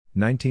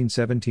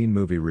1917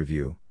 movie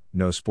review,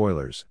 no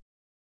spoilers.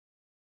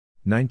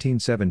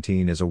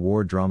 1917 is a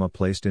war drama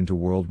placed into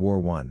World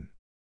War I.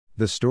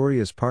 The story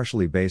is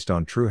partially based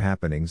on true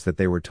happenings that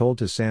they were told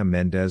to Sam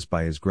Mendes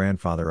by his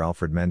grandfather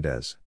Alfred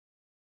Mendes.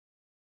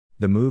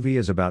 The movie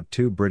is about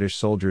two British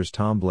soldiers,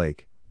 Tom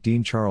Blake,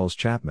 Dean Charles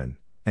Chapman,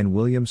 and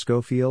William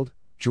Schofield,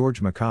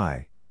 George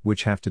Mackay,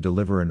 which have to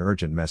deliver an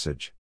urgent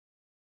message.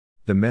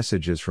 The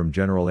message is from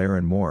General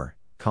Aaron Moore,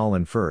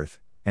 Colin Firth,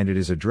 and it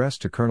is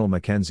addressed to Colonel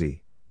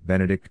Mackenzie,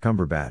 Benedict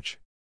Cumberbatch.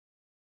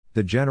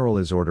 The general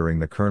is ordering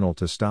the colonel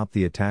to stop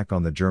the attack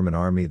on the German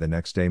army the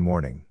next day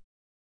morning.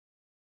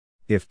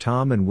 If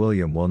Tom and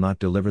William will not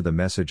deliver the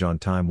message on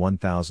time,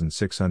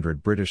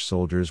 1,600 British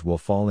soldiers will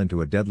fall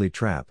into a deadly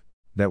trap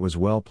that was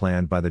well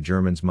planned by the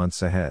Germans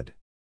months ahead.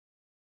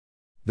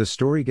 The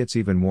story gets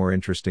even more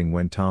interesting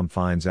when Tom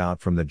finds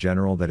out from the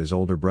general that his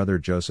older brother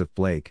Joseph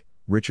Blake,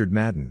 Richard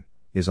Madden,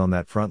 is on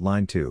that front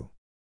line too.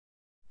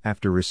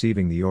 After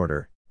receiving the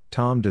order,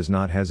 Tom does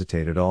not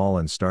hesitate at all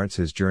and starts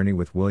his journey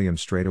with William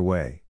straight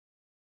away.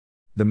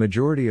 The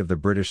majority of the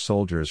British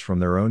soldiers from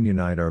their own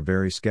unit are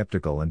very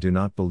skeptical and do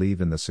not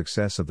believe in the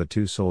success of the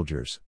two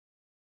soldiers.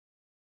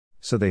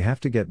 So they have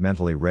to get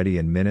mentally ready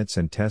in minutes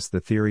and test the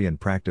theory and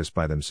practice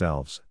by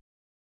themselves.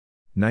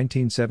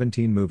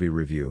 1917 movie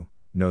review,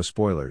 no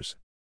spoilers.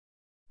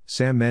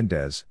 Sam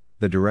Mendes,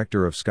 the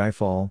director of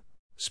Skyfall,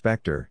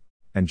 Spectre,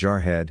 and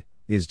Jarhead,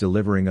 is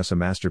delivering us a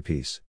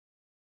masterpiece.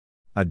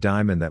 A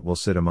diamond that will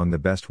sit among the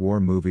best war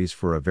movies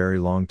for a very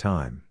long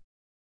time.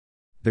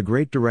 The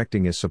great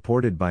directing is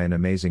supported by an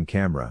amazing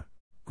camera,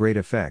 great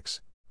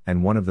effects,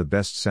 and one of the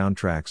best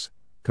soundtracks,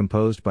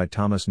 composed by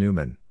Thomas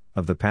Newman,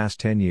 of the past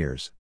 10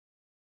 years.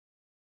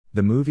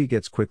 The movie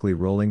gets quickly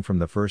rolling from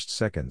the first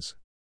seconds.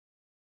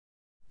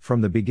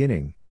 From the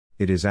beginning,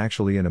 it is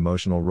actually an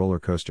emotional roller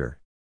coaster.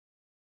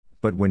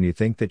 But when you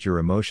think that your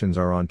emotions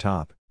are on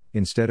top,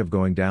 instead of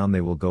going down,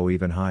 they will go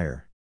even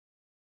higher.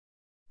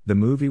 The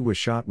movie was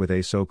shot with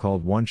a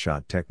so-called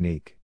one-shot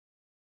technique.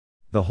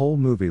 The whole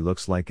movie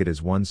looks like it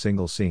is one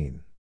single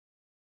scene.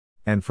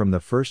 And from the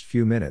first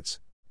few minutes,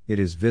 it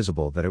is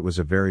visible that it was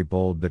a very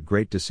bold but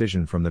great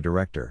decision from the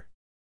director.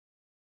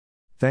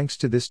 Thanks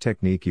to this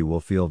technique, you will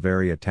feel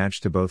very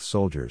attached to both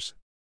soldiers.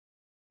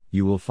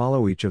 You will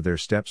follow each of their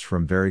steps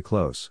from very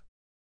close.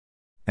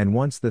 And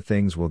once the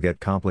things will get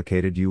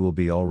complicated, you will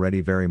be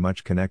already very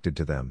much connected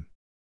to them.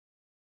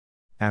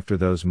 After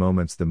those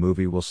moments, the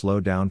movie will slow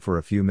down for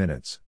a few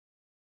minutes.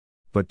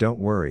 But don't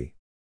worry.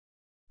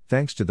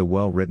 Thanks to the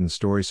well-written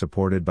story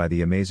supported by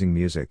the amazing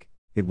music,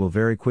 it will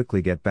very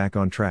quickly get back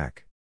on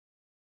track.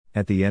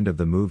 At the end of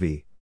the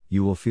movie,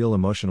 you will feel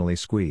emotionally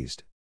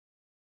squeezed.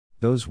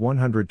 Those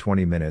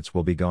 120 minutes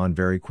will be gone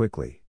very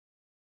quickly.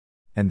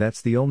 And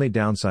that's the only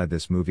downside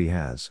this movie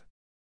has.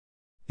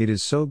 It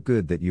is so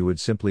good that you would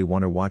simply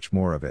want to watch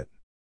more of it.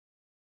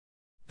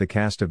 The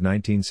cast of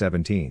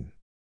 1917.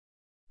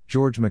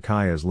 George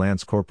Mackay as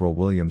Lance Corporal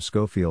William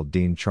Schofield,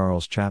 Dean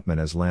Charles Chapman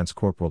as Lance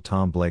Corporal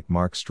Tom Blake,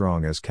 Mark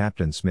Strong as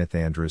Captain Smith,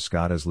 Andrew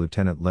Scott as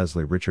Lieutenant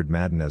Leslie, Richard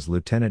Madden as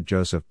Lieutenant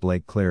Joseph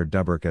Blake, Claire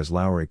Duberk as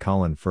Lowry,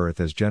 Colin Firth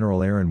as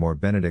General Aaron Moore,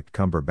 Benedict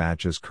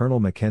Cumberbatch as Colonel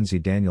Mackenzie,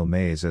 Daniel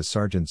Mays as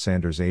Sergeant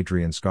Sanders,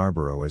 Adrian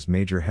Scarborough as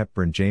Major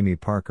Hepburn, Jamie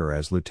Parker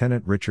as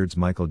Lieutenant Richards,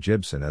 Michael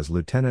Gibson as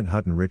Lieutenant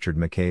Hutton, Richard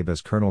McCabe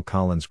as Colonel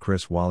Collins,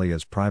 Chris Wally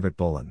as Private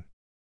Bullen.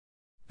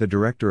 The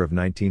director of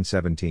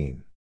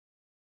 1917.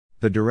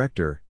 The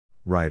director,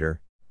 writer,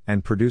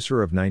 and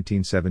producer of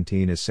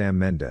 1917 is Sam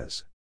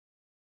Mendes.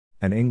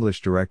 An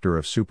English director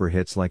of super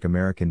hits like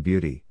American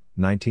Beauty,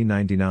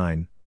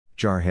 1999,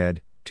 Jarhead,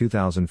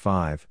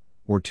 2005,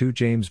 or two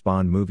James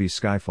Bond movies,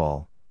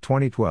 Skyfall,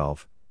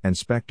 2012, and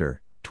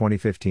Spectre,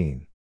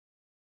 2015.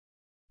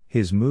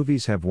 His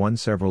movies have won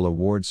several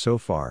awards so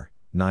far,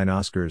 9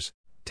 Oscars,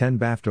 10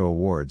 BAFTA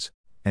awards,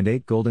 and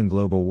 8 Golden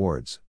Globe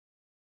awards.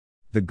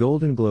 The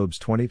Golden Globes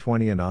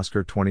 2020 and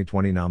Oscar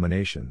 2020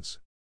 nominations.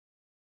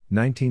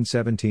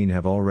 1917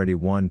 have already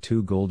won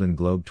 2 Golden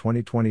Globe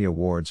 2020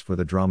 awards for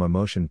the drama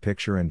motion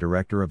picture and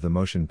director of the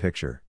motion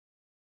picture.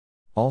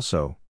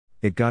 Also,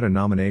 it got a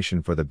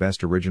nomination for the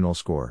Best Original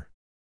Score.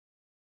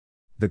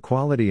 The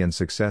quality and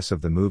success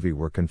of the movie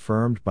were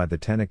confirmed by the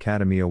 10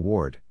 Academy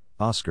Award,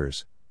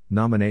 Oscars,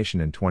 nomination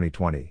in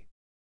 2020.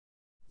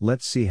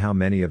 Let's see how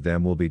many of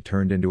them will be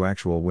turned into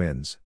actual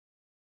wins.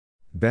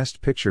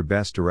 Best Picture,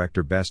 Best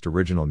Director, Best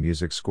Original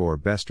Music Score,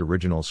 Best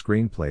Original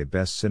Screenplay,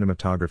 Best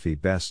Cinematography,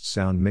 Best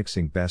Sound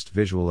Mixing, Best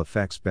Visual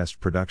Effects,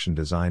 Best Production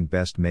Design,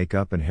 Best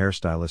Makeup and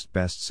Hairstylist,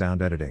 Best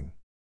Sound Editing.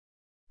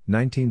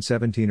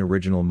 1917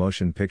 Original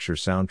Motion Picture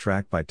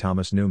Soundtrack by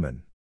Thomas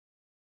Newman.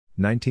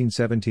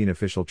 1917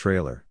 Official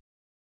Trailer.